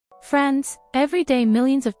Friends, every day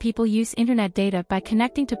millions of people use internet data by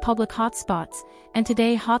connecting to public hotspots, and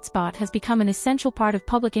today hotspot has become an essential part of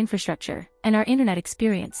public infrastructure and our internet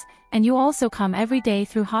experience, and you also come every day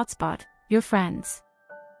through hotspot, your friends.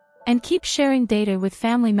 And keep sharing data with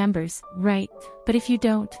family members, right? But if you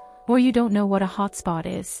don't, or you don't know what a hotspot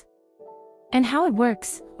is, and how it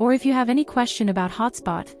works, or if you have any question about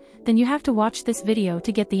hotspot, then you have to watch this video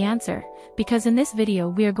to get the answer, because in this video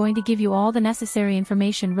we are going to give you all the necessary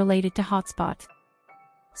information related to hotspot.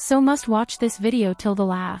 So must watch this video till the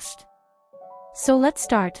last. So let's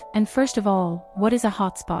start, and first of all, what is a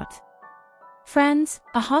hotspot? Friends,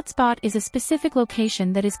 a hotspot is a specific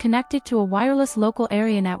location that is connected to a wireless local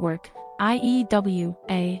area network, i.e.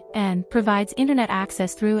 WAN, provides internet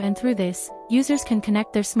access through, and through this, users can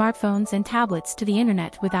connect their smartphones and tablets to the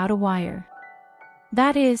internet without a wire.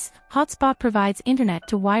 That is, hotspot provides internet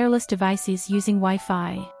to wireless devices using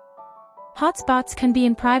Wi-Fi. Hotspots can be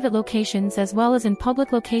in private locations as well as in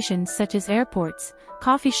public locations such as airports,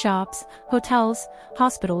 coffee shops, hotels,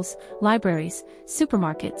 hospitals, libraries,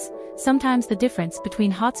 supermarkets. Sometimes the difference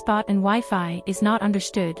between hotspot and Wi-Fi is not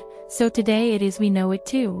understood, so today it is we know it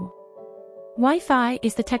too. Wi-Fi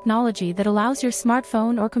is the technology that allows your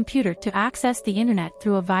smartphone or computer to access the internet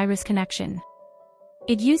through a wireless connection.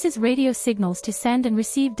 It uses radio signals to send and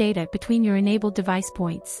receive data between your enabled device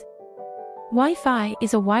points. Wi-Fi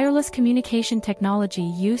is a wireless communication technology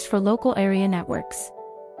used for local area networks,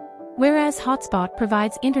 whereas hotspot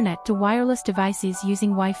provides internet to wireless devices using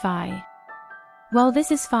Wi-Fi. Well, this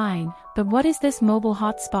is fine, but what is this mobile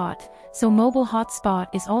hotspot? So mobile hotspot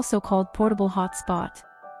is also called portable hotspot.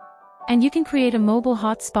 And you can create a mobile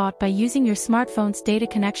hotspot by using your smartphone's data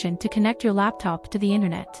connection to connect your laptop to the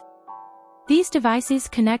internet. These devices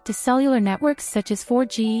connect to cellular networks such as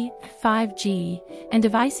 4G, 5G, and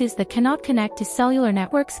devices that cannot connect to cellular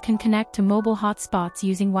networks can connect to mobile hotspots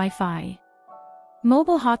using Wi-Fi.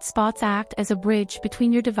 Mobile hotspots act as a bridge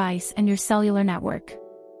between your device and your cellular network.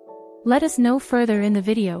 Let us know further in the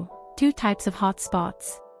video, 2 types of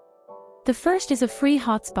hotspots. The first is a free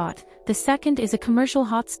hotspot, the second is a commercial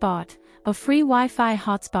hotspot. A free Wi-Fi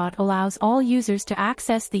hotspot allows all users to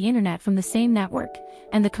access the internet from the same network,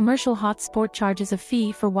 and the commercial hotspot charges a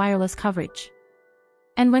fee for wireless coverage.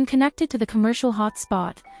 And when connected to the commercial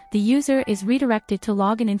hotspot, the user is redirected to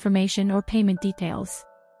login information or payment details.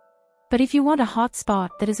 But if you want a hotspot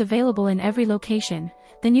that is available in every location,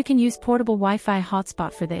 then you can use portable Wi-Fi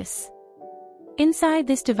hotspot for this. Inside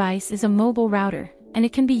this device is a mobile router, and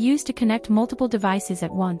it can be used to connect multiple devices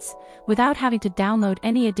at once, without having to download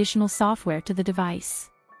any additional software to the device.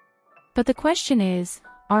 But the question is,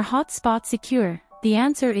 are hotspots secure? The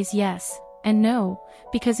answer is yes, and no,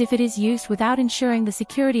 because if it is used without ensuring the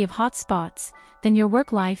security of hotspots, then your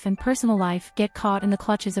work life and personal life get caught in the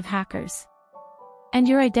clutches of hackers. And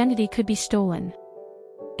your identity could be stolen.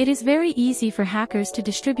 It is very easy for hackers to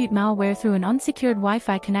distribute malware through an unsecured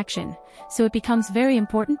Wi-Fi connection, so it becomes very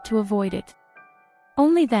important to avoid it.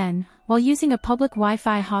 Only then, while using a public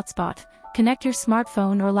Wi-Fi hotspot, connect your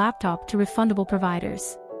smartphone or laptop to refundable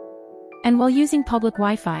providers. And while using public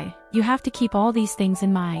Wi-Fi, you have to keep all these things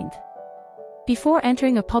in mind. Before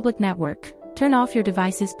entering a public network, turn off your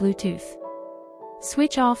device's Bluetooth.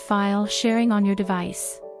 Switch off file sharing on your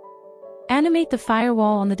device. Animate the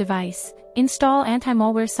firewall on the device. Install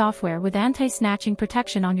anti-malware software with anti-snatching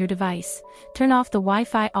protection on your device. Turn off the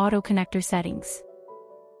Wi-Fi auto connector settings.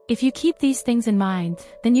 If you keep these things in mind,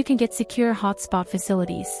 then you can get secure hotspot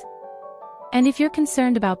facilities. And if you're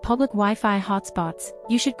concerned about public Wi-Fi hotspots,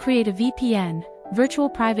 you should create a VPN, virtual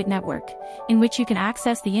private network, in which you can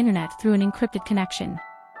access the internet through an encrypted connection.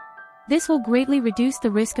 This will greatly reduce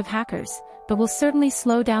the risk of hackers, but will certainly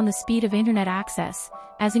slow down the speed of internet access,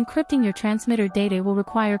 as encrypting your transmitter data will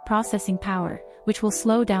require processing power, which will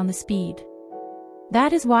slow down the speed.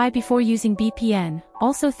 That is why before using VPN,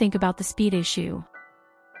 also think about the speed issue.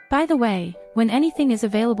 By the way, when anything is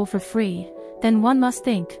available for free, then one must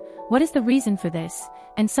think, what is the reason for this?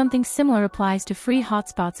 And something similar applies to free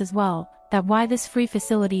hotspots as well, that why this free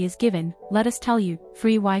facility is given, let us tell you,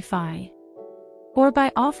 free Wi-Fi. Or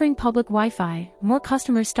by offering public Wi-Fi, more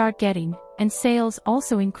customers start getting, and sales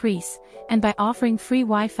also increase, and by offering free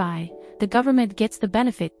Wi-Fi, the government gets the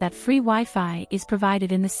benefit that free Wi-Fi is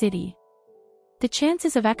provided in the city. The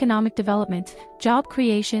chances of economic development, job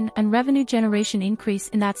creation and revenue generation increase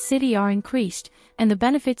in that city are increased, and the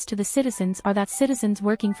benefits to the citizens are that citizens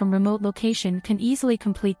working from remote location can easily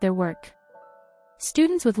complete their work.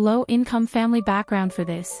 Students with low-income family background for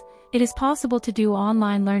this, it is possible to do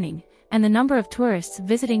online learning, and the number of tourists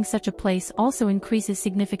visiting such a place also increases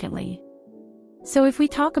significantly. So if we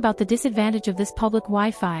talk about the disadvantage of this public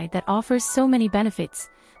Wi-Fi that offers so many benefits,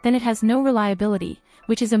 then it has no reliability,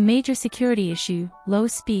 which is a major security issue, low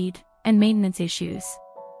speed, and maintenance issues.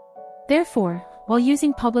 Therefore, while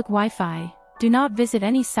using public Wi-Fi, do not visit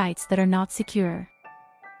any sites that are not secure.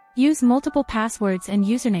 Use multiple passwords and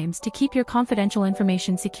usernames to keep your confidential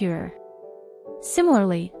information secure.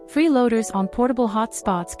 Similarly, freeloaders on portable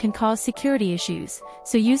hotspots can cause security issues,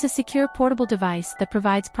 so use a secure portable device that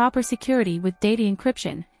provides proper security with data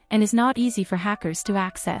encryption and is not easy for hackers to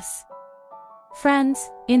access. Friends,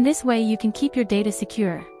 in this way you can keep your data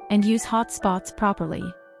secure and use hotspots properly.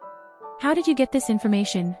 How did you get this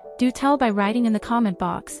information? Do tell by writing in the comment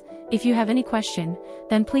box. If you have any question,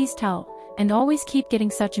 then please tell, and always keep getting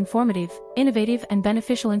such informative, innovative and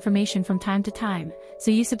beneficial information from time to time,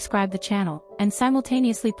 so you subscribe the channel, and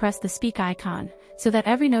simultaneously press the speak icon, so that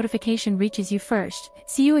every notification reaches you first.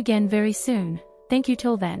 See you again very soon. Thank you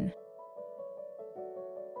till then.